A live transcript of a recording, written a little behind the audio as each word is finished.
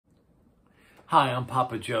Hi, I'm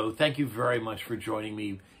Papa Joe. Thank you very much for joining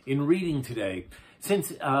me in reading today.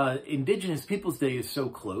 Since Indigenous Peoples Day is so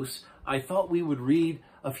close, I thought we would read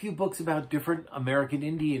a few books about different American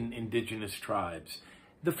Indian indigenous tribes.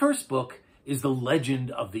 The first book is The Legend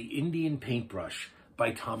of the Indian Paintbrush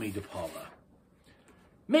by Tommy DePaula.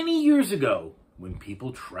 Many years ago, when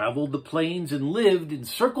people traveled the plains and lived in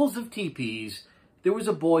circles of teepees, there was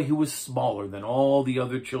a boy who was smaller than all the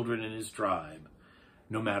other children in his tribe.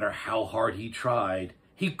 No matter how hard he tried,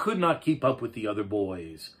 he could not keep up with the other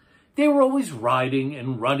boys. They were always riding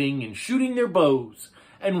and running and shooting their bows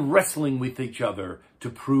and wrestling with each other to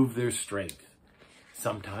prove their strength.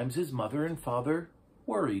 Sometimes his mother and father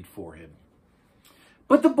worried for him.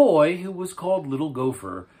 But the boy, who was called Little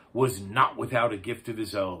Gopher, was not without a gift of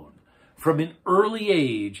his own. From an early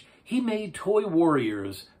age, he made toy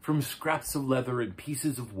warriors from scraps of leather and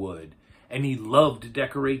pieces of wood, and he loved to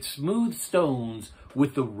decorate smooth stones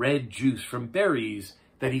with the red juice from berries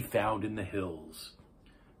that he found in the hills.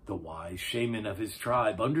 The wise shaman of his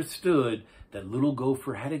tribe understood that Little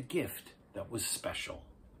Gopher had a gift that was special.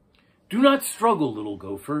 Do not struggle, Little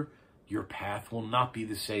Gopher. Your path will not be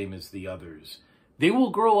the same as the others. They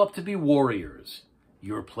will grow up to be warriors.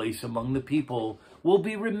 Your place among the people will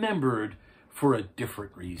be remembered for a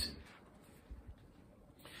different reason.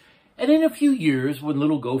 And in a few years, when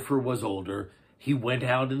Little Gopher was older, he went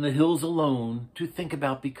out in the hills alone to think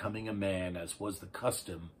about becoming a man, as was the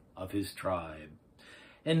custom of his tribe.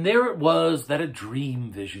 And there it was that a dream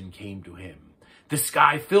vision came to him. The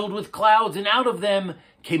sky filled with clouds, and out of them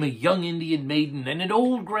came a young Indian maiden and an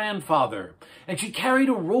old grandfather. And she carried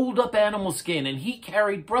a rolled-up animal skin, and he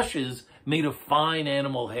carried brushes made of fine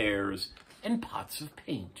animal hairs and pots of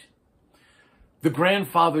paint. The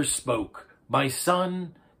grandfather spoke, "My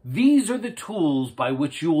son, these are the tools by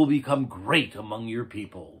which you will become great among your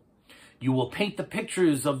people. You will paint the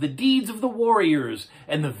pictures of the deeds of the warriors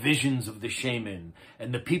and the visions of the shaman,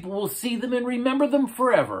 and the people will see them and remember them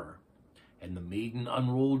forever." And the maiden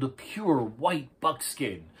unrolled a pure white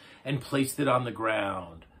buckskin and placed it on the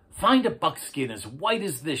ground. "Find a buckskin as white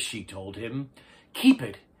as this," she told him. "Keep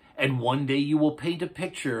it, and one day you will paint a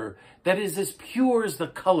picture that is as pure as the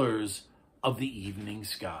colors of the evening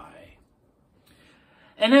sky."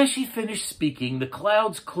 And as she finished speaking, the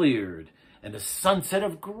clouds cleared, and a sunset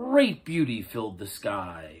of great beauty filled the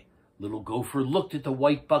sky. Little Gopher looked at the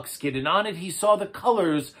white buckskin, and on it he saw the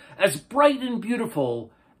colors as bright and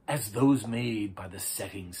beautiful as those made by the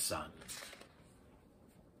setting sun.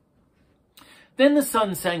 Then the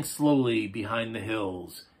sun sank slowly behind the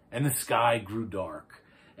hills, and the sky grew dark,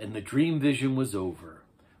 and the dream vision was over.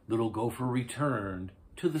 Little Gopher returned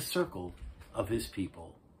to the circle of his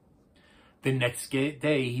people. The next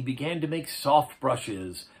day, he began to make soft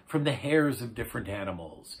brushes from the hairs of different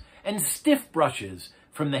animals, and stiff brushes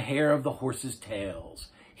from the hair of the horses' tails.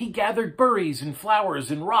 He gathered berries and flowers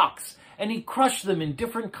and rocks, and he crushed them in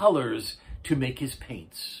different colors to make his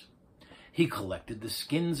paints. He collected the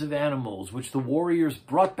skins of animals which the warriors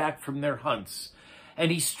brought back from their hunts, and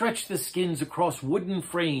he stretched the skins across wooden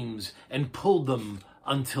frames and pulled them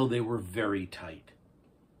until they were very tight.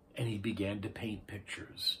 And he began to paint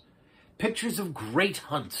pictures. Pictures of great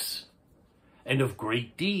hunts, and of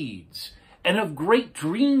great deeds, and of great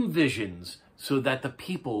dream visions, so that the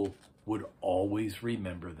people would always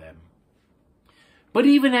remember them. But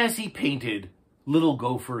even as he painted, Little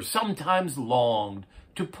Gopher sometimes longed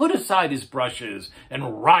to put aside his brushes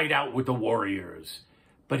and ride out with the warriors.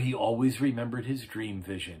 But he always remembered his dream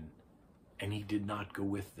vision, and he did not go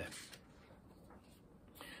with them.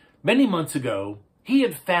 Many months ago, he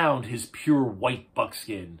had found his pure white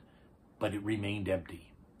buckskin, but it remained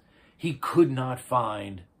empty. He could not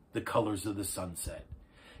find the colors of the sunset.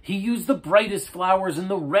 He used the brightest flowers and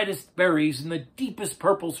the reddest berries and the deepest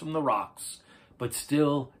purples from the rocks, but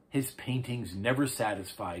still his paintings never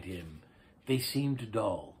satisfied him. They seemed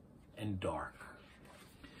dull and dark.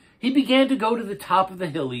 He began to go to the top of the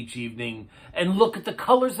hill each evening and look at the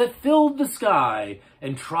colors that filled the sky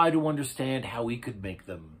and try to understand how he could make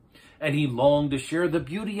them. And he longed to share the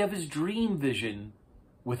beauty of his dream vision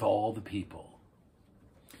with all the people.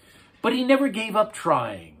 But he never gave up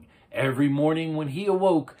trying. Every morning when he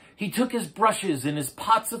awoke, he took his brushes and his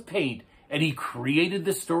pots of paint, and he created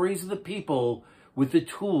the stories of the people with the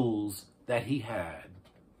tools that he had.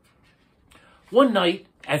 One night,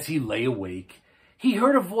 as he lay awake, he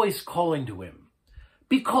heard a voice calling to him,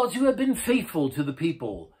 "Because you have been faithful to the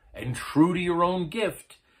people and true to your own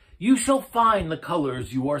gift, you shall find the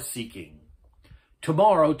colors you are seeking.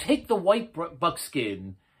 Tomorrow, take the white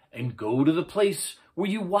buckskin and go to the place where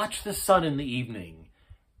you watch the sun in the evening,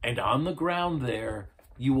 and on the ground there,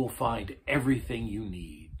 you will find everything you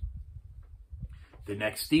need." The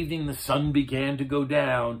next evening, the sun began to go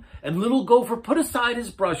down, and Little Gopher put aside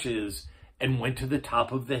his brushes and went to the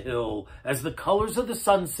top of the hill as the colors of the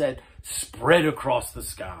sunset spread across the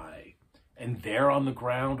sky. And there on the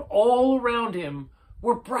ground, all around him,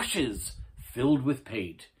 were brushes filled with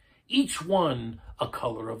paint, each one a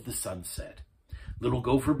color of the sunset. Little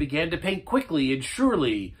Gopher began to paint quickly and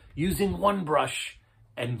surely, using one brush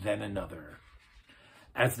and then another.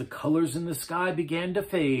 As the colors in the sky began to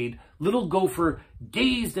fade, Little Gopher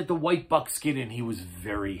gazed at the white buckskin and he was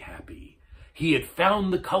very happy. He had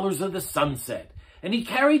found the colors of the sunset, and he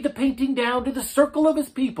carried the painting down to the circle of his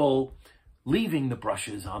people, leaving the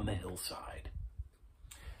brushes on the hillside.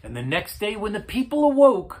 And the next day when the people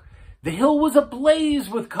awoke, the hill was ablaze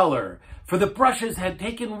with color, for the brushes had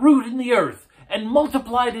taken root in the earth and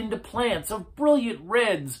multiplied into plants of brilliant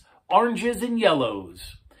reds, oranges, and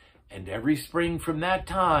yellows. And every spring from that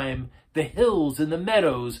time, the hills and the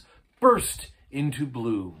meadows burst into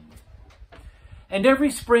bloom. And every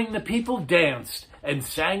spring the people danced and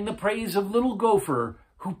sang the praise of Little Gopher,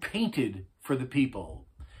 who painted for the people.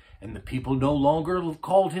 And the people no longer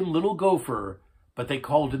called him Little Gopher, but they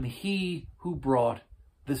called him He Who Brought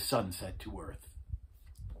the Sunset to Earth.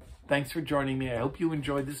 Thanks for joining me. I hope you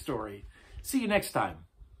enjoyed the story. See you next time.